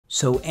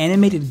So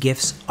animated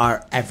GIFs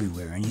are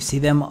everywhere, and you see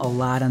them a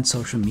lot on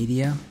social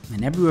media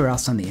and everywhere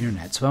else on the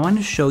internet. So I want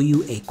to show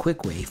you a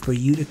quick way for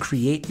you to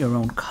create your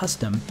own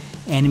custom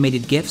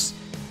animated GIFs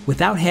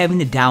without having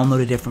to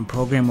download a different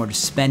program or to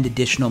spend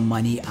additional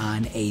money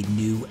on a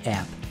new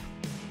app.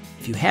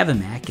 If you have a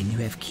Mac and you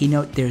have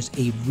Keynote, there's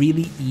a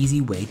really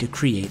easy way to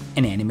create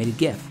an animated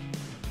GIF.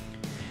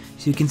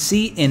 So you can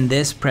see in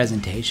this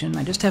presentation,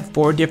 I just have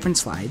 4 different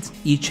slides.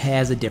 Each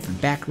has a different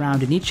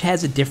background and each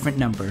has a different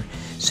number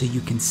so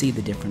you can see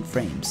the different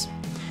frames.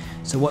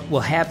 So what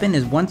will happen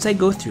is once I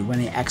go through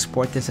and I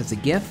export this as a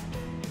GIF,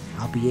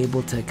 I'll be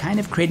able to kind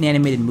of create an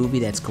animated movie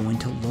that's going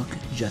to look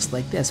just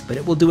like this, but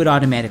it will do it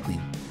automatically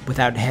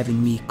without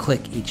having me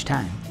click each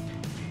time.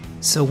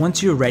 So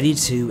once you're ready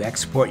to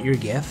export your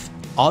GIF,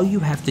 all you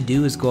have to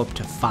do is go up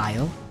to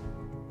File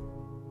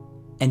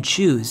and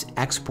choose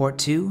Export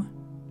to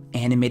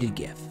Animated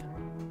GIF.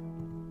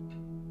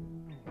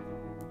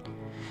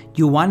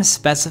 You'll want to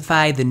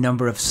specify the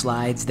number of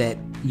slides that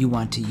you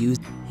want to use.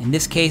 In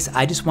this case,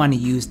 I just want to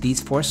use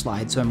these 4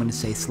 slides, so I'm going to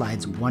say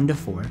slides 1 to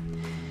 4.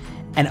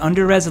 And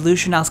under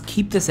resolution, I'll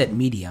keep this at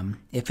medium.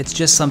 If it's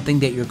just something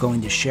that you're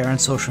going to share on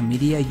social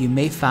media, you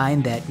may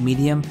find that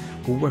medium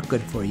will work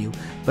good for you.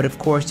 But of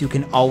course, you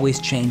can always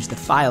change the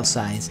file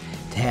size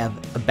to have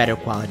a better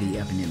quality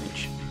of an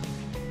image.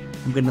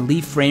 I'm going to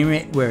leave frame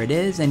rate where it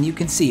is, and you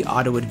can see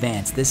auto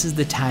advance. This is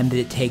the time that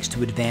it takes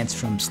to advance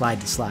from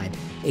slide to slide.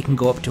 It can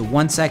go up to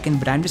 1 second,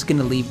 but I'm just going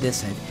to leave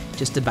this at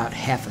just about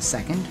half a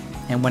second.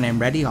 And when I'm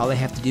ready, all I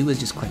have to do is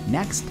just click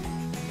next.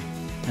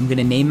 I'm going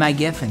to name my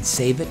GIF and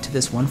save it to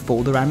this one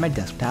folder on my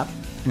desktop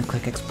and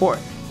click export.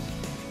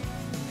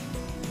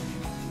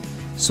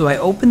 So I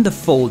opened the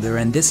folder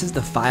and this is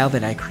the file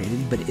that I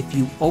created, but if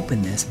you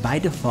open this, by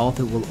default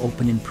it will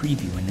open in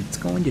preview and it's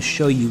going to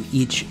show you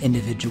each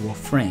individual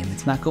frame.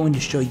 It's not going to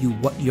show you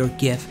what your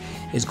GIF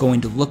is going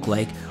to look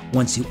like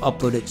once you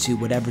upload it to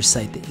whatever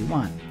site that you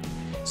want.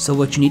 So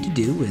what you need to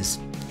do is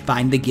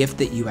find the GIF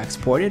that you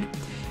exported.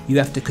 You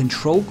have to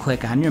control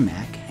click on your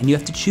Mac and you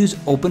have to choose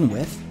Open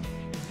With,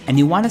 and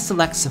you want to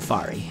select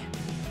Safari.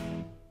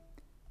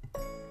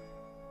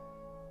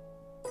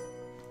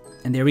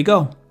 And there we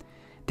go.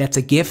 That's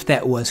a GIF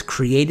that was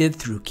created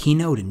through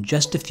Keynote in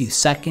just a few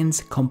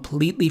seconds,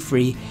 completely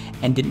free,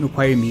 and didn't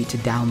require me to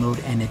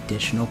download an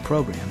additional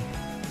program.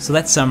 So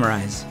let's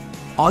summarize.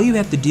 All you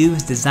have to do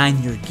is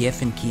design your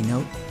GIF in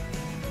Keynote,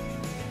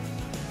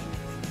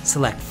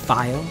 select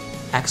File,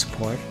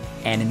 Export,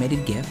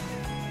 Animated GIF,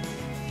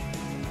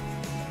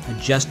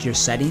 adjust your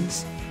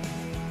settings,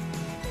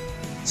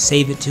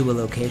 save it to a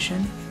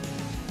location,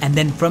 and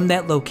then from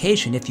that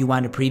location, if you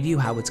want to preview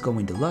how it's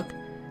going to look,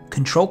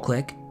 control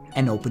click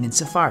and open in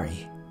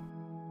Safari.